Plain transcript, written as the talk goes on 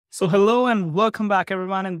So hello and welcome back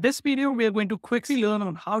everyone. In this video, we are going to quickly learn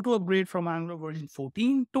on how to upgrade from Angular version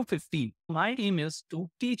 14 to 15. My aim is to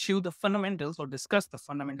teach you the fundamentals or discuss the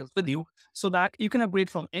fundamentals with you so that you can upgrade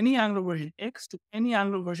from any Angular version X to any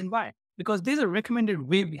Angular version Y. Because there's a recommended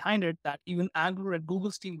way behind it that even Angular and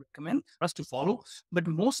Google's team recommend for us to follow. But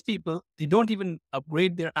most people, they don't even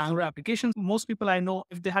upgrade their Angular applications. Most people I know,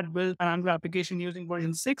 if they had built an Angular application using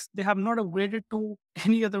version 6, they have not upgraded to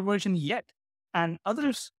any other version yet. And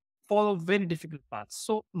others follow very difficult paths.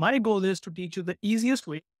 So my goal is to teach you the easiest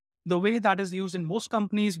way, the way that is used in most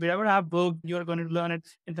companies. Wherever I've worked, you're going to learn it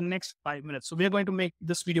in the next 5 minutes. So we are going to make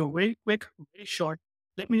this video very quick, very short.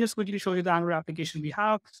 Let me just quickly show you the Angular application we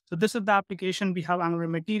have. So this is the application. We have Angular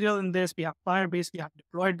material in this. We have Firebase. We have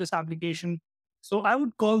deployed this application. So I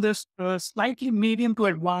would call this a slightly medium to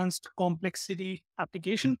advanced complexity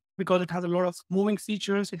application because it has a lot of moving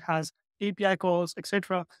features. It has API calls,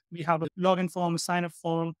 etc. We have a login form, sign up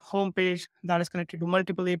form, homepage that is connected to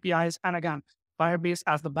multiple APIs. And again, Firebase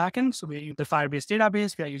as the backend. So we use the Firebase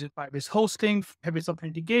database, we are using Firebase hosting, Firebase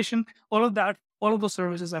authentication, all of that, all of those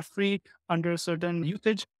services are free under a certain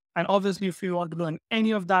usage. And obviously, if you want to learn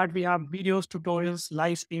any of that, we have videos, tutorials,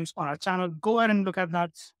 live streams on our channel. Go ahead and look at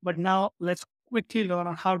that. But now let's quickly learn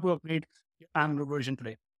on how to upgrade your Angular version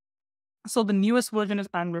today. So the newest version is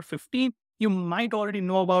Angular 15. You might already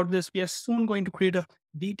know about this. We are soon going to create a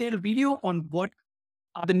detailed video on what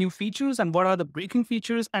are the new features and what are the breaking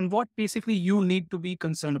features and what basically you need to be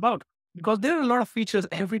concerned about. Because there are a lot of features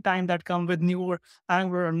every time that come with newer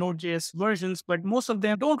Angular or Node.js versions, but most of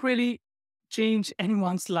them don't really change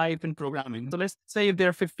anyone's life in programming. So let's say if there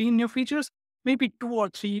are 15 new features, maybe 2 or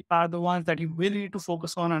 3 are the ones that you really need to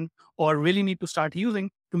focus on and, or really need to start using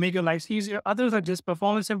to make your lives easier. Others are just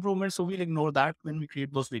performance improvements. So we'll ignore that when we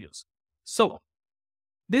create those videos. So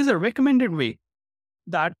there's a recommended way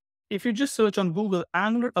that if you just search on Google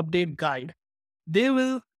Angular Update Guide, they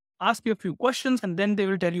will ask you a few questions and then they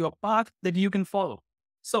will tell you a path that you can follow.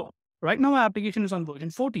 So right now, my application is on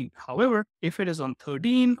version 14. However, if it is on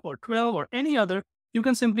 13 or 12 or any other, you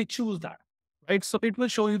can simply choose that, right? So it will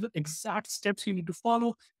show you the exact steps you need to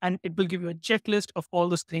follow and it will give you a checklist of all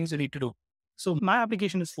those things you need to do. So my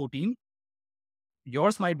application is 14.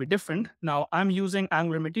 Yours might be different. Now I'm using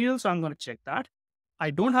Angular material, so I'm going to check that.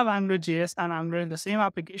 I don't have Angular JS and Angular in the same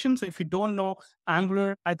application. So if you don't know,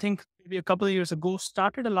 Angular, I think maybe a couple of years ago,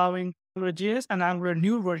 started allowing Angular JS and Angular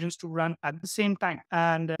new versions to run at the same time.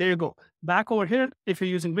 And there you go. Back over here, if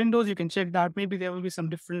you're using Windows, you can check that. Maybe there will be some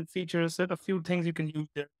different features, a few things you can use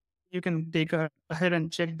there. You can take ahead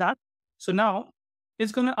and check that. So now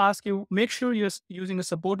it's going to ask you, make sure you're using a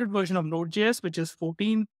supported version of Node.js, which is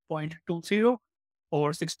 14.20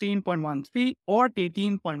 or 16.13 or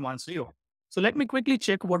 18.10. So let me quickly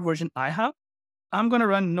check what version I have. I'm going to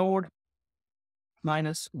run node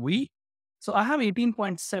minus v. So I have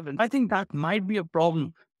 18.7. I think that might be a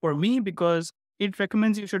problem for me because it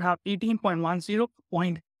recommends you should have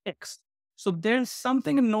 18.10.x. So there's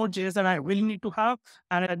something in Node.js that I really need to have,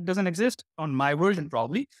 and it doesn't exist on my version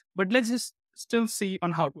probably. But let's just still see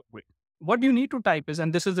on how to upgrade. What you need to type is,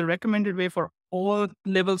 and this is the recommended way for all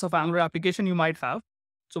levels of Angular application you might have.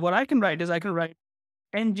 So what I can write is I can write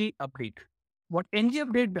ng update. What ng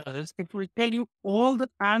update does is it will tell you all the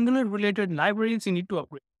Angular related libraries you need to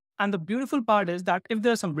upgrade. And the beautiful part is that if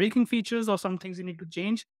there are some breaking features or some things you need to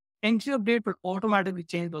change, ng update will automatically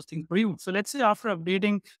change those things for you. So let's say after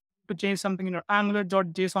updating to change something in your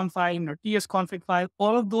angular.json file, in your tsconfig file,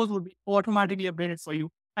 all of those will be automatically updated for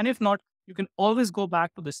you. And if not, you can always go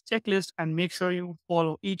back to this checklist and make sure you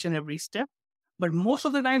follow each and every step. But most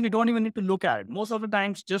of the time, we don't even need to look at it. Most of the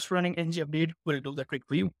times, just running ng update will do the trick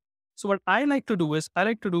for you. So what I like to do is I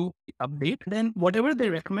like to do the update. Then whatever they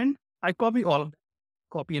recommend, I copy all of them,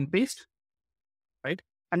 copy and paste, right?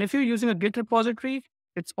 And if you're using a Git repository,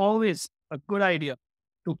 it's always a good idea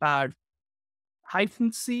to add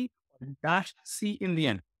 -c or -c in the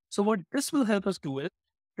end. So what this will help us do is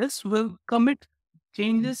this will commit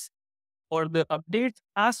changes or the updates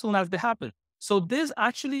as soon as they happen. So there's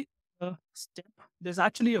actually a step, there's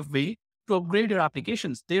actually a way to upgrade your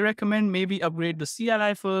applications. They recommend maybe upgrade the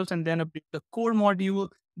CLI first and then update the core module,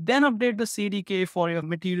 then update the CDK for your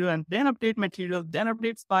material and then update material, then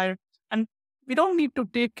update Spire. And we don't need to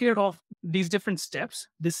take care of these different steps,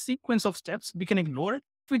 this sequence of steps. We can ignore it.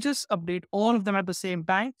 We just update all of them at the same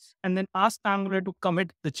time and then ask Angular to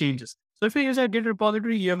commit the changes. So if you use a Git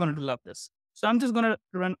repository, you're going to love this. So I'm just going to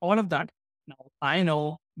run all of that. Now, I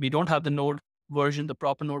know we don't have the node version, the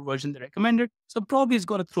proper node version they recommended. So probably it's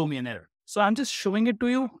going to throw me an error. So I'm just showing it to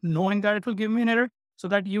you, knowing that it will give me an error. so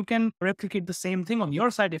that you can replicate the same thing on your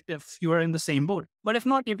side if you are in the same boat. But if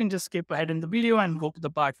not, you can just skip ahead in the video and go to the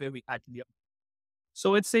part where we actually.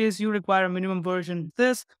 So it says you require a minimum version.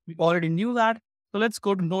 This, we already knew that. So let's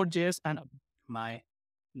go to Node.js and my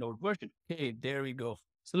Node version. Okay, there we go.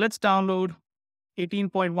 So let's download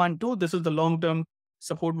 18.12. This is the long-term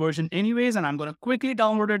support version anyways, and I'm going to quickly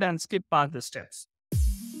download it and skip past the steps.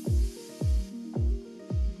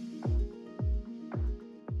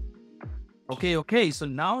 Okay. So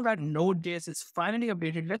now that Node.js is finally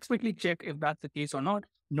updated, let's quickly check if that's the case or not.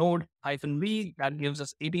 Node-v, that gives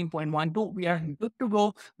us 18.12. We are good to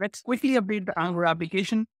go. Let's quickly update the Angular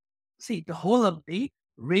application. See, the whole update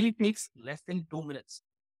really takes less than 2 minutes.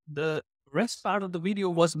 The rest part of the video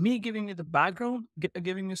was me giving you the background,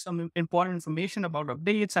 giving you some important information about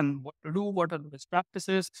updates and what to do, what are the best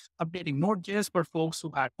practices, updating Node.js for folks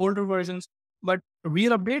who had older versions. But a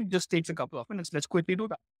real update just takes a couple of minutes. Let's quickly do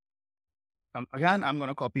that. Again, I'm going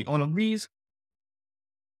to copy all of these.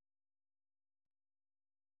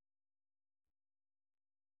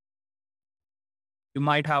 You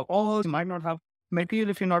might have all, you might not have material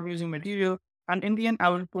if you're not using material. And in the end, I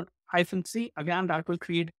will put -c. Again, that will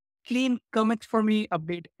create clean commits for me,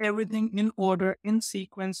 update everything in order, in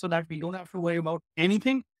sequence, so that we don't have to worry about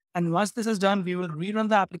anything. And once this is done, we will rerun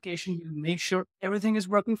the application. We'll make sure everything is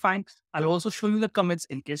working fine. I'll also show you the commits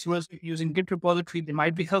in case you are using Git repository. They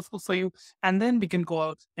might be helpful for you. And then we can go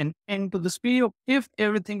out and end to this video if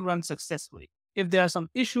everything runs successfully. If there are some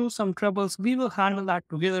issues, some troubles, we will handle that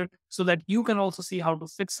together so that you can also see how to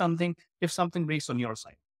fix something if something breaks on your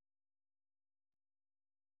side.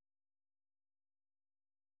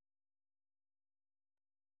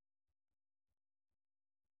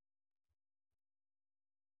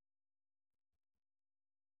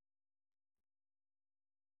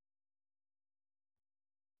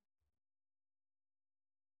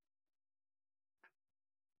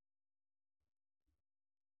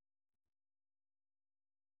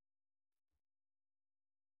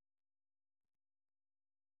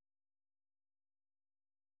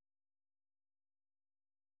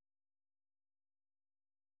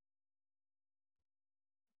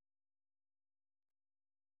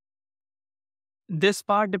 This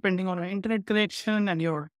part, depending on your internet connection and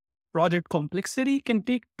your project complexity, can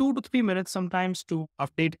take 2 to 3 minutes sometimes to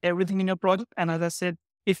update everything in your project. And as I said,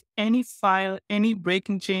 if any file, any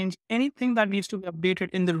breaking change, anything that needs to be updated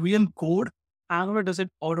in the real code, Angular does it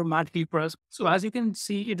automatically for us. So as you can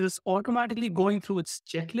see, it is automatically going through its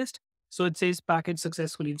checklist. So it says package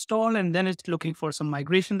successfully installed, and then it's looking for some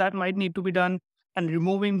migration that might need to be done and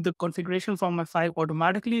removing the configuration from my file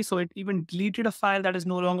automatically. So it even deleted a file that is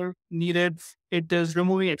no longer needed. It is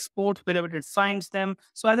removing exports wherever it finds them.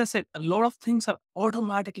 So as I said, a lot of things are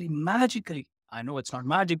automatically, magically. I know it's not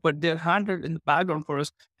magic, but they're handled in the background for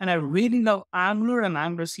us. And I really love Angular and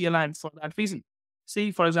Angular CLI for that reason.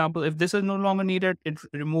 See, for example, if this is no longer needed, it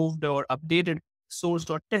removed or updated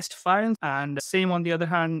source.txt files. And same on the other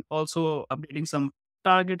hand, also updating some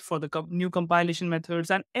target for the new compilation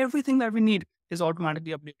methods, and everything that we need is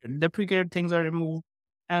automatically updated. Deprecated things are removed,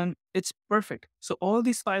 and it's perfect. So all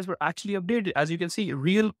these files were actually updated. As you can see,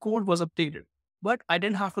 real code was updated, but I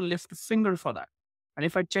didn't have to lift a finger for that. And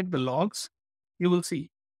if I check the logs, you will see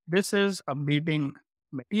this is updating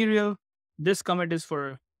material. This commit is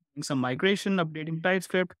for some migration, updating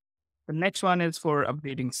TypeScript. The next one is for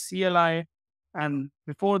updating CLI. And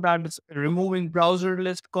before that, it's removing browser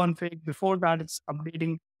list config. Before that, it's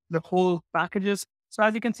updating the whole packages. So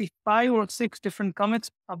as you can see, 5 or 6 different commits,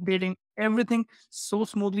 updating everything so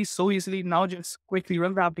smoothly, so easily. Now just quickly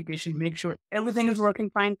run the application, make sure everything is working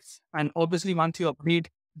fine. And obviously, once you update,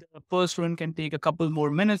 the first run can take a couple more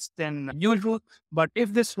minutes than usual. But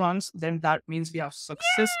if this runs, then that means we have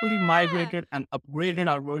successfully migrated and upgraded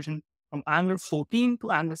our version from Angular 14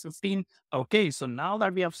 to Angular 15. Okay, so now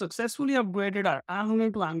that we have successfully upgraded our Angular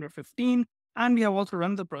to Angular 15, and we have also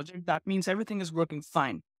run the project, that means everything is working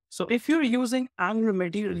fine. So if you're using Angular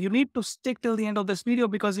material, you need to stick till the end of this video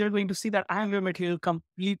because you're going to see that Angular material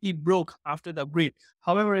completely broke after the upgrade.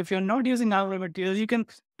 However, if you're not using Angular material, you can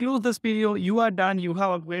close this video. You are done. You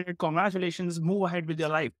have upgraded. Congratulations. Move ahead with your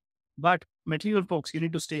life. But material folks, you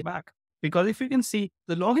need to stay back. Because if you can see,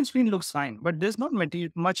 the login screen looks fine, but there's not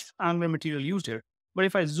much Angular material used here. But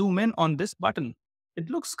if I zoom in on this button, it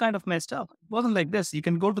looks kind of messed up. It wasn't like this. You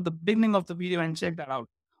can go to the beginning of the video and check that out.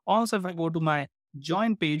 Also, if I go to my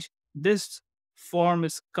join page, this form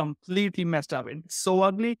is completely messed up. It's so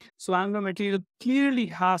ugly. So Angular material clearly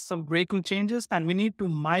has some breaking changes, and we need to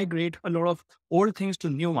migrate a lot of old things to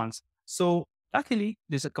new ones. So luckily,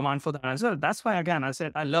 there's a command for that as well. That's why, again, I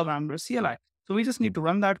said I love Angular CLI. So we just need to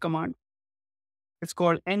run that command. It's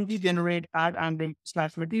called ng generate add and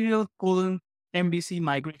slash material colon MBC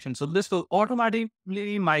migration. So this will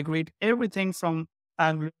automatically migrate everything from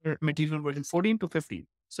Angular material version 14 to 15.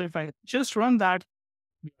 So if I just run that,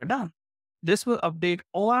 we are done. This will update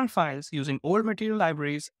all our files using old material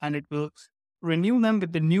libraries, and it will renew them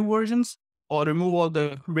with the new versions or remove all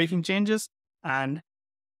the breaking changes. And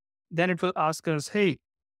then it will ask us, hey,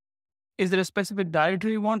 is there a specific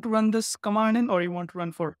directory you want to run this command in, or you want to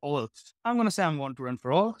run for all? I'm going to say I want to run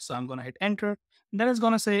for all. So I'm going to hit enter. Then it's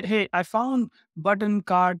going to say, hey, I found button,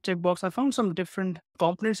 card, checkbox. I found some different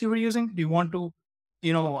components you were using. Do you want to,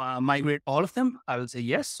 migrate all of them? I will say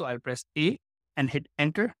yes. So I'll press A and hit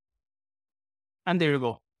enter. And there you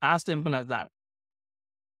go. As simple as that.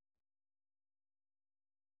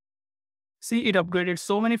 See, it upgraded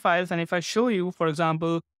so many files. And if I show you, for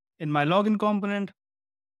example, in my login component,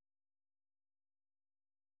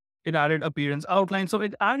 it added appearance outline. So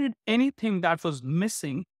it added anything that was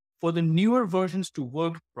missing for the newer versions to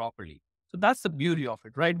work properly. So that's the beauty of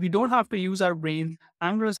it, right? We don't have to use our brains.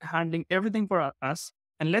 Angular is handling everything for us.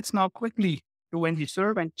 And let's now quickly do NG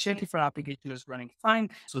serve and check if our application is running fine.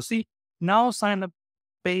 So see, now sign up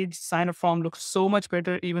page, sign up form looks so much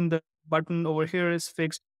better. Even the button over here is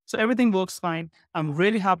fixed. So everything works fine. I'm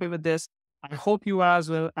really happy with this. I hope you are as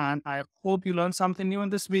well. And I hope you learned something new in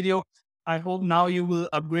this video. I hope now you will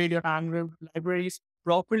upgrade your Angular libraries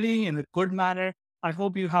properly in a good manner. I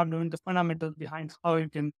hope you have learned the fundamentals behind how you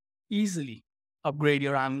can easily upgrade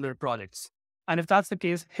your Angular projects. And if that's the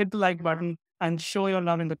case, hit the like button and show your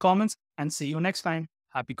love in the comments, and see you next time.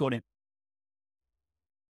 Happy coding.